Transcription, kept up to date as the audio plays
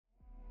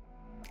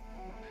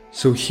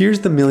So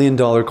here's the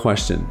 $1,000,000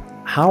 question.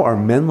 How are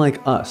men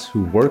like us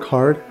who work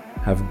hard,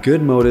 have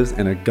good motives,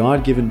 and a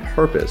God-given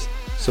purpose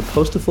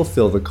supposed to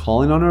fulfill the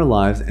calling on our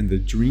lives and the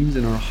dreams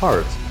in our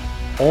hearts,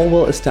 all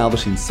while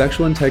establishing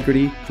sexual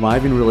integrity,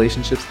 thriving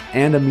relationships,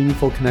 and a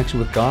meaningful connection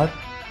with God?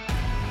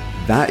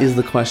 That is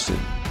the question,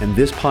 and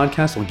this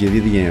podcast will give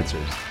you the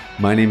answers.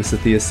 My name is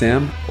Sathya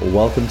Sam.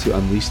 Welcome to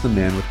Unleash the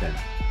Man Within.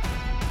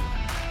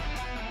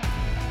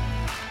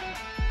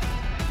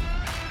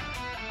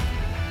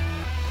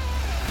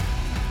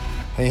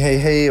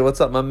 Hey,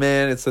 what's up, my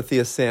man? It's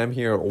Sathya Sam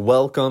here.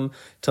 Welcome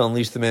to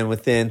Unleash the Man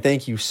Within.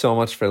 Thank you so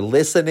much for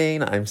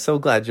listening. I'm so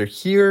glad you're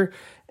here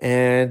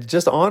and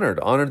just honored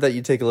that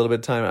you take a little bit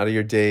of time out of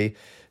your day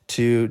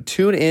to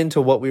tune in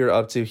to what we are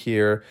up to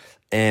here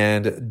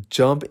and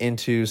jump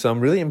into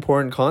some really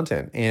important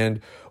content. And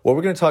what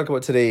we're going to talk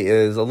about today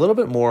is a little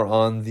bit more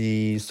on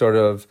the sort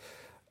of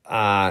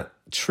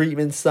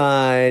treatment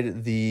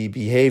side, the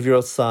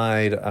behavioral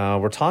side.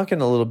 We're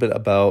talking a little bit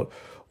about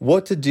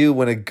what to do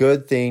when a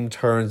good thing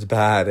turns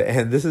bad.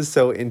 And this is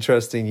so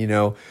interesting.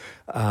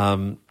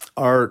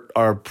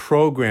 Our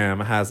program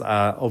has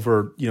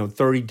over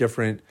 30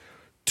 different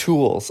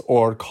tools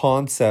or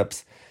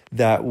concepts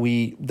that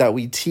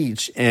we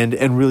teach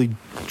and really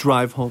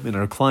drive home in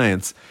our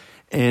clients.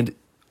 And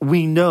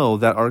we know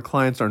that our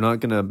clients are not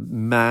going to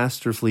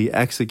masterfully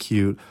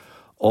execute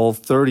all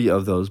 30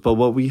 of those. But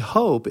what we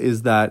hope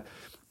is that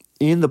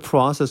in the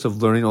process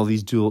of learning all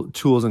these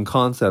tools and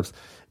concepts,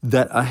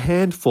 that a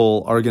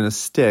handful are going to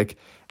stick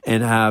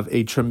and have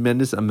a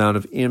tremendous amount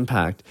of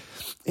impact.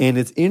 And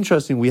it's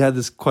interesting, we had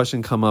this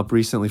question come up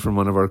recently from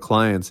one of our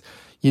clients,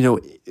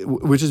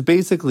 which is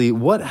basically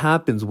what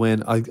happens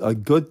when a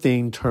good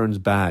thing turns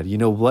bad?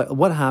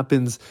 What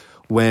happens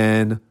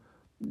when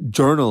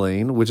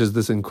journaling, which is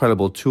this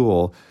incredible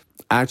tool,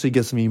 actually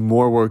gets me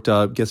more worked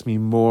up, gets me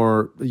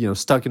more,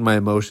 stuck in my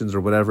emotions or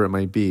whatever it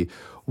might be.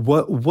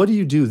 What do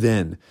you do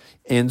then?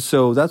 And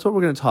so that's what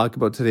we're going to talk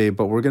about today,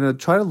 but we're going to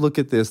try to look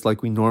at this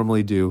like we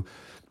normally do,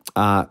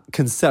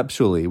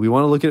 conceptually. We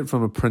want to look at it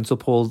from a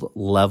principled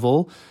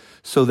level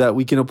so that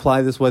we can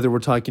apply this whether we're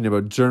talking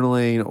about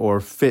journaling or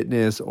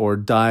fitness or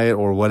diet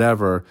or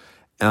whatever.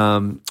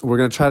 We're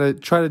going to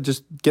try to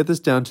just get this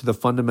down to the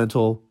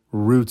fundamental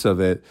roots of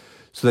it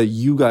so that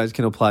you guys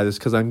can apply this,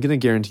 because I'm going to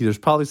guarantee there's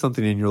probably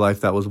something in your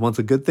life that was once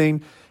a good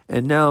thing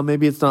and now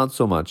maybe it's not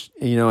so much,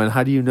 and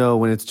how do you know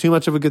when it's too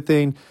much of a good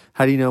thing?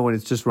 How do you know when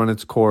it's just run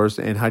its course?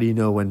 And how do you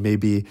know when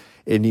maybe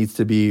it needs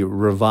to be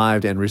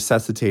revived and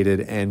resuscitated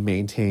and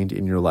maintained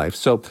in your life?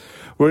 So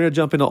we're going to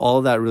jump into all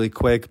of that really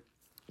quick.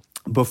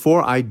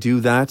 Before I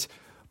do that,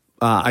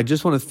 I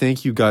just want to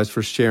thank you guys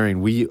for sharing.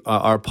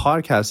 Our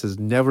podcast has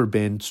never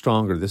been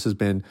stronger. This has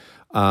been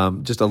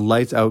just a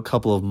lights out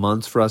couple of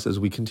months for us as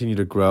we continue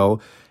to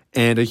grow.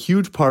 And a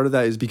huge part of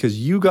that is because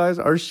you guys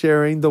are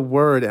sharing the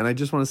word. And I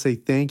just want to say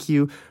thank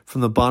you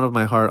from the bottom of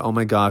my heart. Oh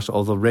my gosh,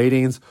 all the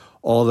ratings,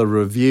 all the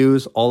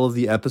reviews, all of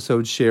the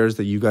episode shares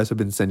that you guys have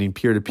been sending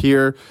peer to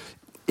peer.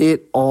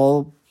 It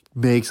all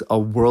makes a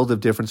world of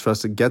difference for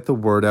us to get the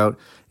word out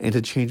and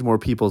to change more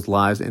people's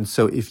lives. And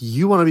so if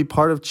you want to be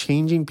part of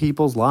changing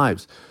people's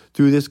lives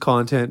through this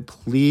content,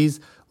 please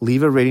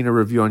leave a rating or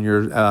review on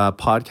your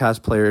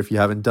podcast player if you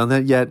haven't done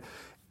that yet.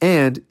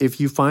 And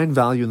if you find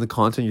value in the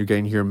content you're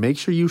getting here, make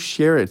sure you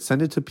share it.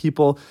 Send it to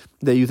people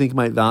that you think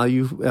might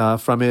value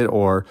from it,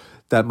 or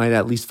that might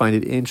at least find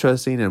it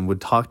interesting and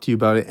would talk to you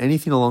about it.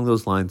 Anything along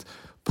those lines,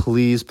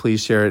 please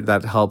share it.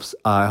 That helps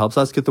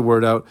us get the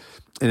word out,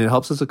 and it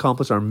helps us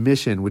accomplish our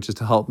mission, which is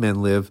to help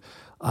men live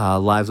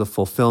lives of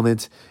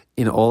fulfillment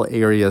in all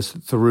areas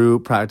through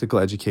practical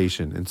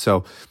education. And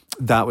so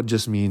that would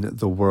just mean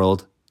the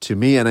world to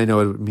me, and I know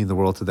it would mean the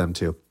world to them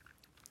too.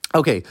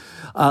 Okay,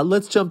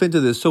 let's jump into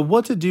this. So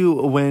what to do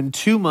when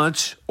too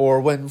much, or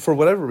when for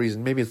whatever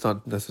reason, maybe it's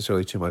not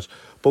necessarily too much,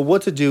 but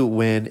what to do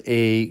when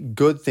a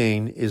good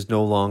thing is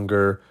no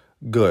longer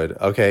good,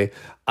 okay?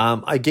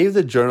 I gave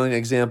the journaling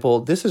example.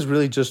 This is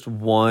really just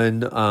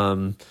one,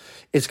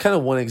 it's kind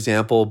of one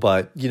example,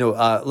 but,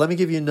 let me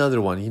give you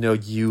another one.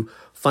 You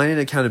find an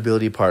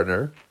accountability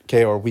partner,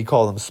 okay, or we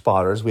call them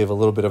spotters. We have a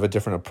little bit of a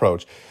different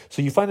approach.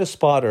 So you find a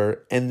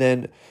spotter, and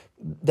then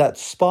that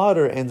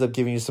spotter ends up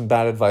giving you some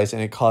bad advice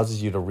and it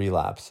causes you to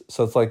relapse.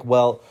 So it's like,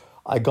 well,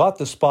 I got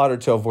the spotter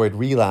to avoid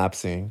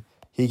relapsing.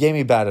 He gave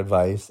me bad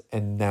advice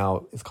and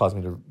now it's caused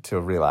me to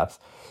relapse.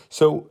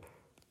 So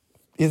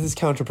is this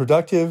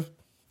counterproductive?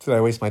 Did I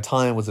waste my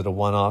time? Was it a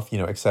one-off?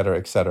 Et cetera,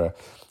 et cetera.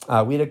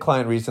 We had a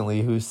client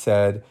recently who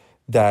said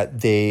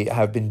that they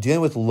have been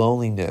dealing with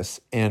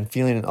loneliness and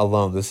feeling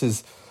alone. This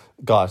is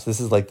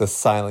like the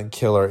silent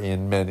killer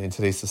in men in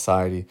today's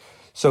society.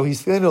 So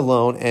he's feeling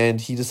alone and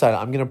he decided,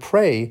 I'm going to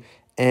pray.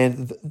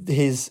 And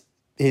his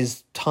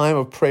time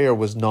of prayer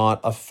was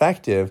not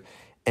effective.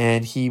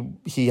 And he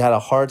had a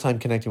hard time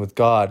connecting with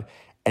God,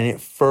 and it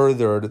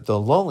furthered the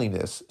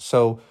loneliness.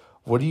 So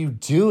what do you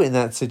do in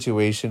that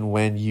situation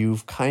when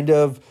you've kind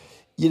of,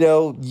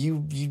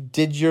 you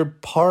did your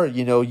part,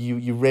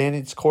 you ran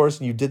its course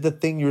and you did the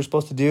thing you were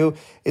supposed to do.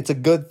 It's a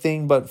good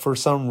thing, but for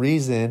some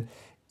reason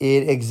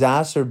it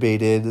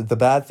exacerbated the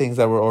bad things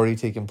that were already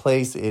taking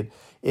place. It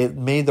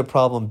made the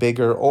problem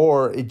bigger,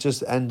 or it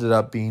just ended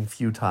up being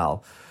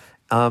futile.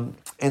 And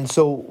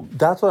so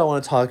that's what I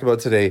want to talk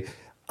about today.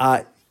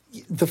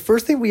 The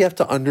first thing we have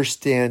to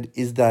understand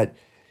is that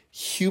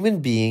human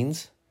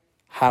beings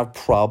have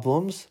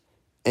problems,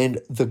 and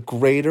the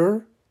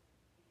greater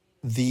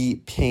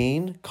the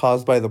pain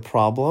caused by the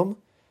problem,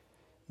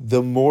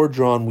 the more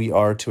drawn we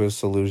are to a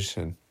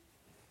solution.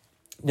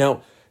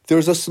 Now,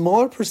 there's a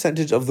smaller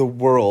percentage of the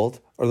world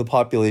or the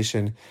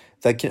population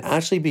that can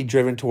actually be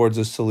driven towards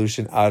a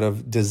solution out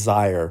of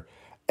desire,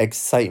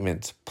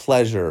 excitement,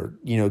 pleasure,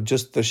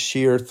 just the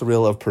sheer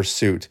thrill of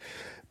pursuit.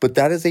 But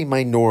that is a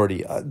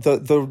minority.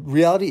 The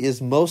reality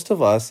is most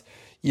of us,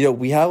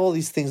 we have all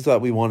these things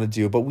that we want to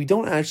do, but we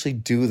don't actually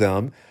do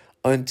them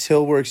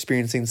until we're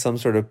experiencing some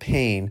sort of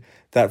pain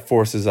that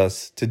forces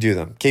us to do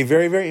them. Okay,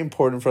 very, very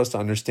important for us to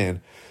understand.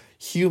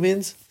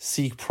 Humans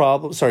seek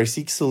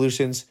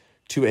solutions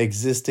to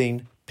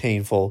existing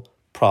painful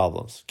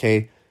problems.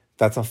 Okay,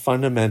 that's a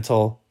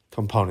fundamental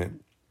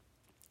component.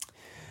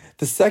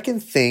 The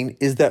second thing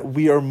is that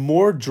we are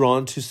more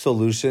drawn to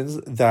solutions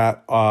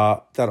that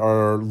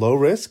are low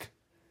risk,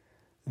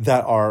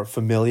 that are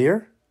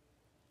familiar,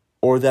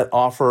 or that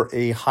offer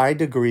a high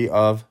degree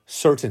of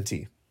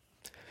certainty.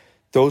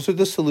 Those are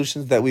the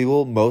solutions that we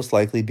will most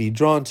likely be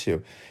drawn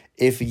to.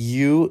 If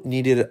you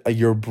needed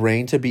your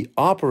brain to be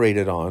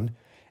operated on,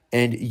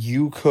 and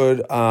you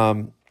could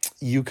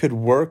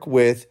work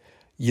with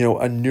a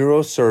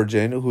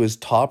neurosurgeon who is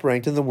top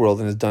ranked in the world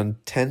and has done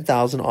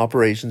 10,000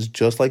 operations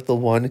just like the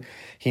one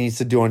he needs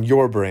to do on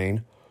your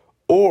brain,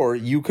 or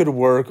you could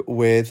work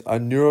with a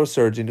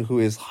neurosurgeon who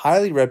is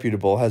highly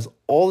reputable, has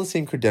all the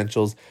same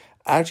credentials,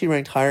 actually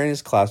ranked higher in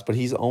his class, but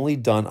he's only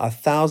done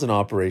 1,000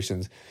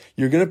 operations.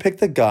 You're going to pick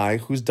the guy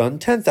who's done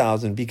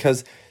 10,000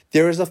 because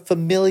there is a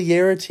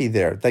familiarity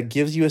there that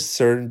gives you a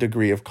certain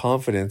degree of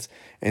confidence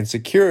and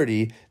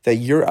security that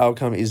your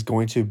outcome is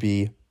going to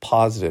be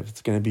positive.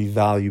 It's going to be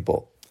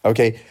valuable.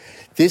 Okay,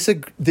 this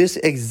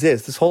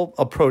exists. This whole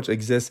approach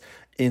exists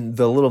in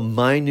the little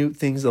minute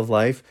things of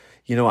life.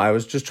 I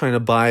was just trying to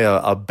buy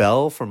a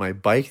bell for my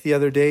bike the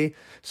other day.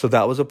 So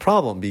that was a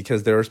problem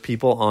because there's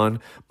people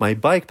on my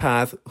bike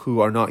path who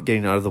are not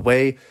getting out of the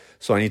way.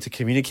 So I need to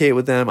communicate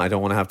with them. I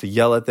don't want to have to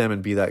yell at them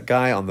and be that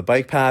guy on the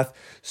bike path.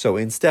 So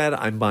instead,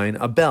 I'm buying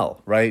a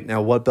bell, right?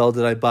 Now, what bell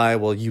did I buy?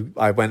 Well,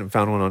 I went and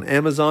found one on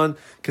Amazon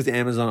because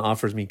Amazon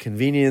offers me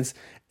convenience.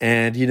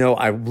 And,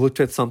 I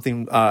looked at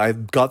something. I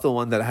got the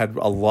one that had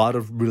a lot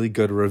of really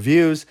good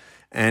reviews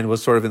and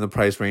was sort of in the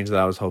price range that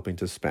I was hoping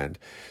to spend.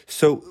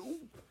 So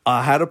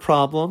I had a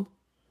problem,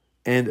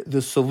 and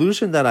the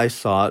solution that I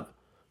sought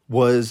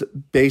was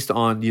based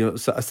on, a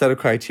set of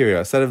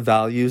criteria, a set of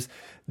values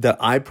that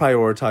I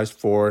prioritized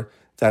for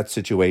that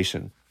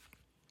situation.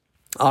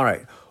 All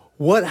right.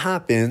 What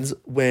happens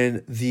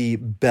when the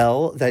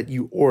bell that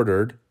you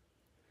ordered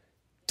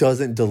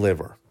doesn't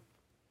deliver?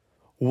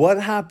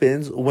 What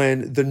happens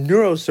when the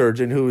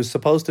neurosurgeon who is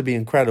supposed to be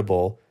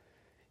incredible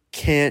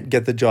can't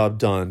get the job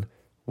done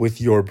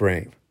with your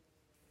brain?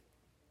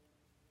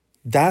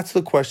 That's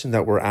the question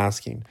that we're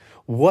asking.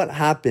 What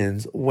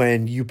happens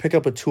when you pick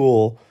up a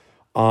tool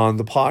on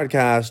the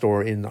podcast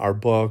or in our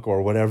book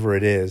or whatever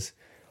it is?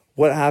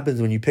 What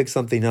happens when you pick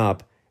something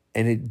up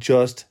and it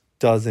just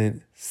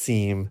doesn't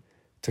seem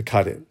to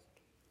cut it?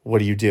 What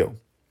do?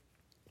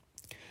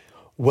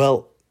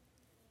 Well,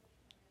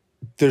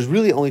 there's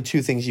really only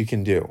two things you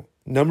can do.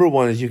 Number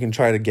one is you can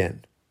try it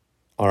again.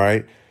 All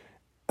right.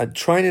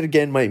 Trying it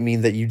again might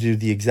mean that you do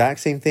the exact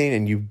same thing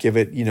and you give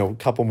it, a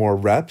couple more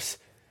reps.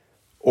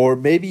 Or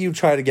maybe you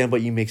try it again,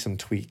 but you make some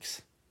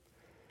tweaks.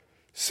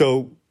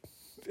 So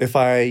if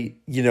I,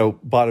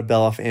 bought a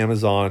bell off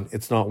Amazon,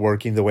 it's not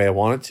working the way I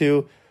want it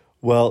to.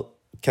 Well,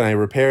 can I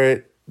repair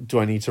it? Do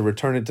I need to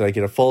return it? Did I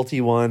get a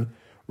faulty one?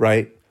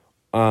 Right?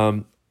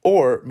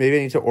 Or maybe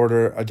I need to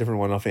order a different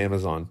one off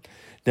Amazon.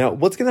 Now,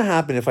 what's going to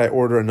happen if I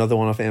order another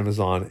one off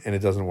Amazon and it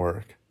doesn't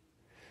work?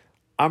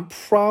 I'm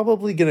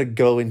probably going to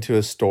go into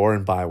a store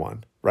and buy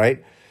one,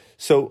 right?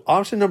 So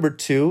option number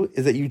 2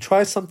 is that you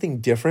try something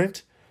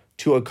different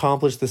to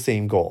accomplish the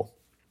same goal.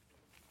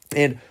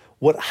 And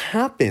what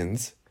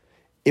happens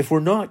if we're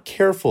not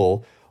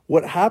careful,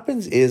 what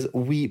happens is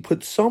we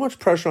put so much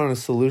pressure on a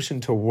solution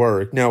to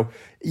work. Now,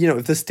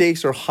 if the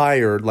stakes are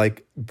higher,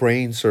 like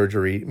brain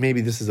surgery,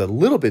 maybe this is a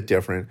little bit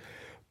different,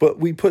 but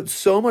we put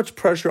so much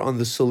pressure on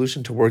the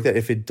solution to work that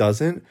if it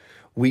doesn't,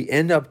 we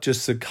end up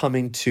just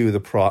succumbing to the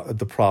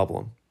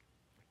problem.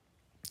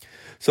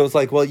 So it's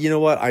like, well, you know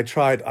what? I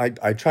tried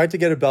to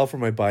get a bell for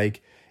my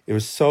bike. It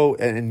was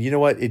and you know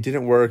what? It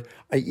didn't work.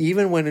 I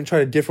even went and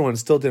tried a different one,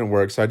 still didn't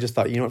work. So I just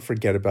thought, you know what?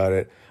 Forget about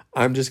it.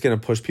 I'm just going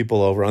to push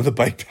people over on the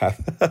bike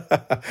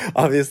path.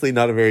 Obviously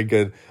not a very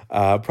good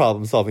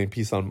problem-solving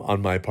piece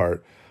on my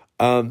part.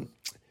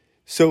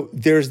 So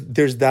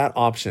there's that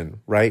option,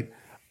 right?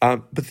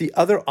 But the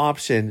other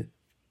option,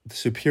 the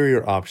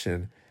superior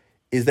option,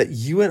 is that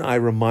you and I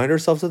remind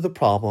ourselves of the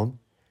problem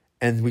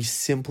and we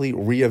simply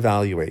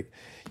reevaluate.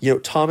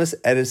 Thomas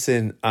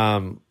Edison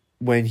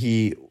when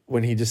he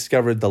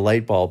discovered the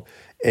light bulb,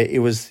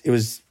 it was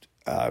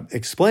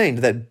explained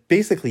that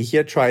basically he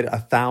had tried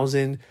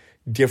 1,000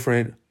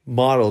 different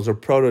models or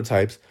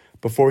prototypes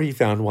before he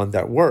found one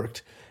that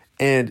worked.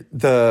 And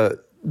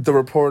the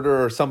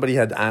reporter or somebody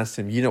had asked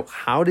him,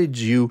 how did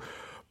you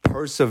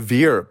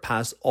persevere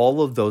past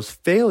all of those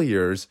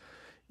failures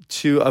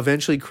to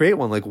eventually create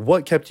one? Like,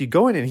 what kept you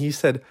going? And he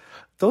said,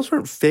 those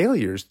weren't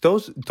failures.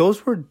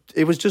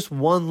 It was just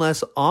one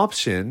less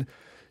option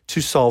to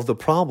solve the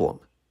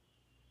problem,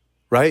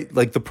 right?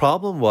 Like, the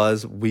problem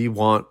was we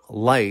want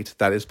light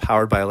that is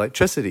powered by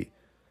electricity.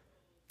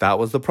 That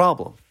was the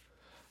problem.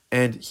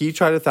 And he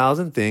tried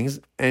 1,000 things,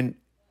 and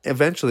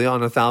eventually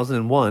on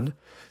 1,001,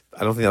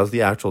 I don't think that was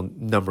the actual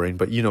numbering,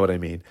 but you know what I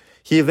mean.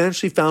 He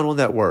eventually found one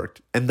that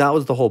worked, and that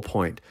was the whole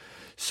point.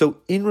 So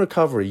in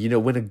recovery,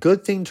 when a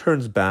good thing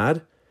turns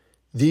bad,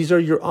 these are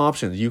your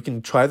options. You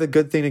can try the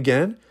good thing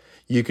again.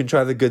 You can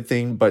try the good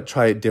thing, but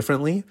try it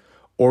differently.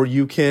 Or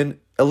you can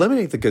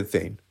eliminate the good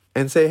thing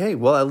and say, hey,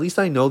 well, at least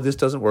I know this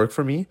doesn't work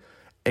for me,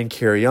 and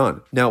carry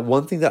on. Now,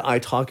 one thing that I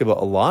talk about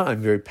a lot,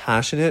 I'm very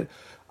passionate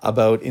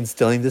about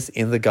instilling this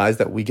in the guys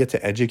that we get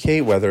to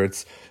educate, whether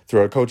it's through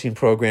our coaching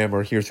program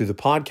or here through the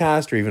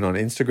podcast or even on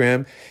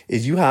Instagram,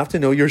 is you have to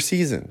know your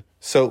season.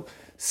 So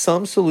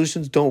some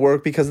solutions don't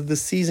work because of the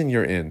season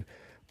you're in,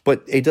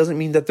 but it doesn't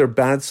mean that they're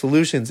bad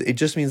solutions. It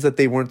just means that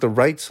they weren't the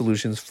right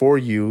solutions for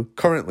you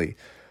currently,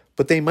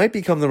 but they might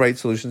become the right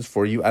solutions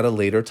for you at a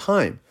later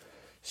time.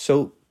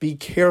 So be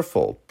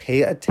careful,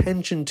 pay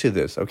attention to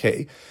this,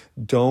 okay?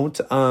 Don't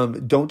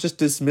just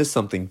dismiss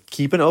something.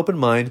 Keep an open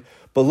mind.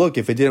 But look,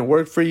 if it didn't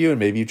work for you and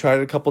maybe you tried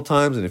it a couple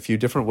times in a few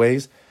different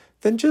ways,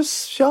 then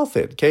just shelf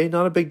it, okay?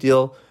 Not a big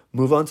deal.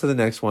 Move on to the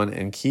next one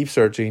and keep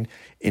searching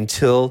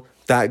until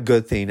that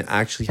good thing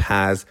actually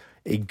has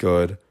a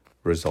good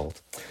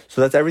result.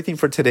 So that's everything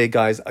for today,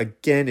 guys.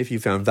 Again, if you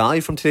found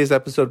value from today's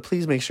episode,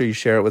 please make sure you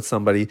share it with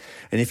somebody.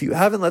 And if you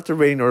haven't left a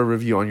rating or a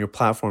review on your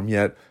platform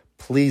yet,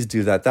 please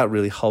do that. That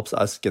really helps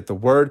us get the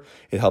word.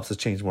 It helps us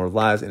change more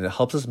lives, and it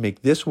helps us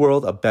make this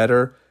world a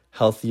better,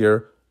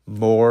 healthier,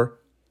 more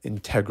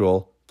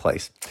integral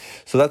place.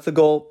 So that's the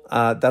goal.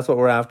 That's what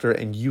we're after,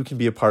 and you can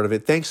be a part of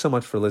it. Thanks so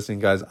much for listening,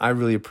 guys. I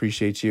really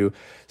appreciate you.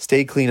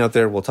 Stay clean out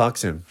there. We'll talk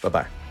soon.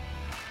 Bye-bye.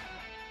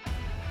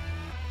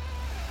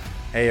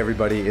 Hey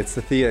everybody, it's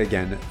Sathya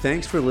again.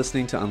 Thanks for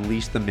listening to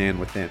Unleash the Man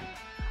Within.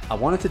 I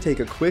wanted to take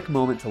a quick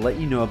moment to let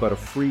you know about a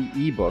free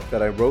ebook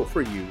that I wrote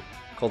for you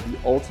called The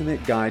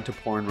Ultimate Guide to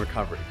Porn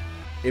Recovery.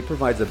 It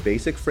provides a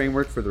basic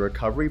framework for the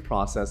recovery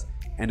process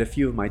and a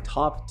few of my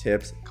top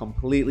tips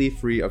completely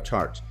free of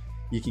charge.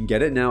 You can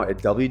get it now at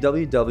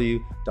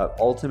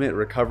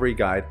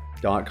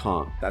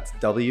www.ultimaterecoveryguide.com. That's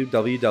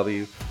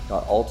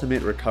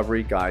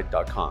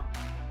www.ultimaterecoveryguide.com.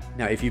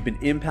 Now, if you've been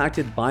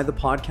impacted by the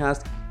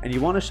podcast and you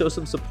want to show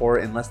some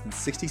support in less than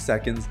 60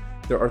 seconds,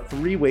 there are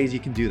 3 ways you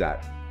can do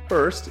that.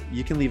 First,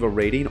 you can leave a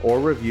rating or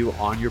review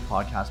on your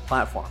podcast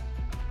platform.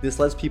 This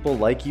lets people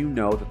like you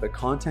know that the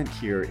content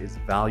here is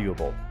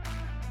valuable.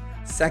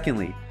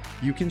 Secondly,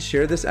 you can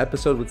share this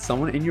episode with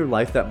someone in your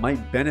life that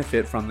might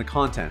benefit from the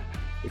content.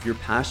 If you're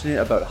passionate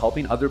about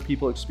helping other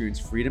people experience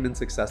freedom and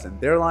success in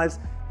their lives,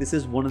 this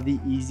is one of the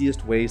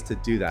easiest ways to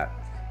do that.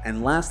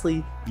 And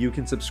lastly, you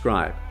can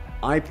subscribe.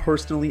 I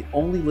personally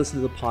only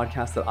listen to the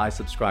podcast that I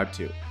subscribe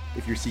to.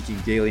 If you're seeking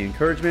daily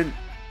encouragement,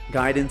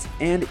 guidance,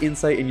 and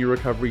insight in your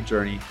recovery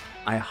journey,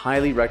 I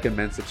highly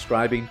recommend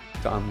subscribing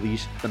to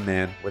Unleash the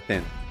Man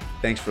Within.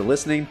 Thanks for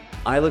listening.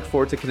 I look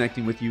forward to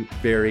connecting with you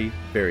very,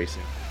 very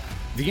soon.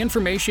 The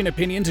information,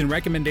 opinions, and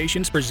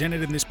recommendations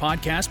presented in this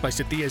podcast by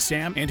Sathya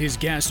Sam and his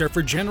guests are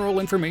for general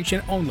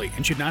information only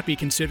and should not be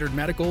considered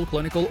medical,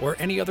 clinical, or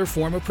any other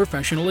form of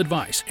professional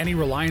advice. Any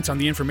reliance on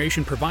the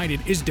information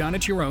provided is done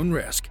at your own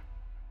risk.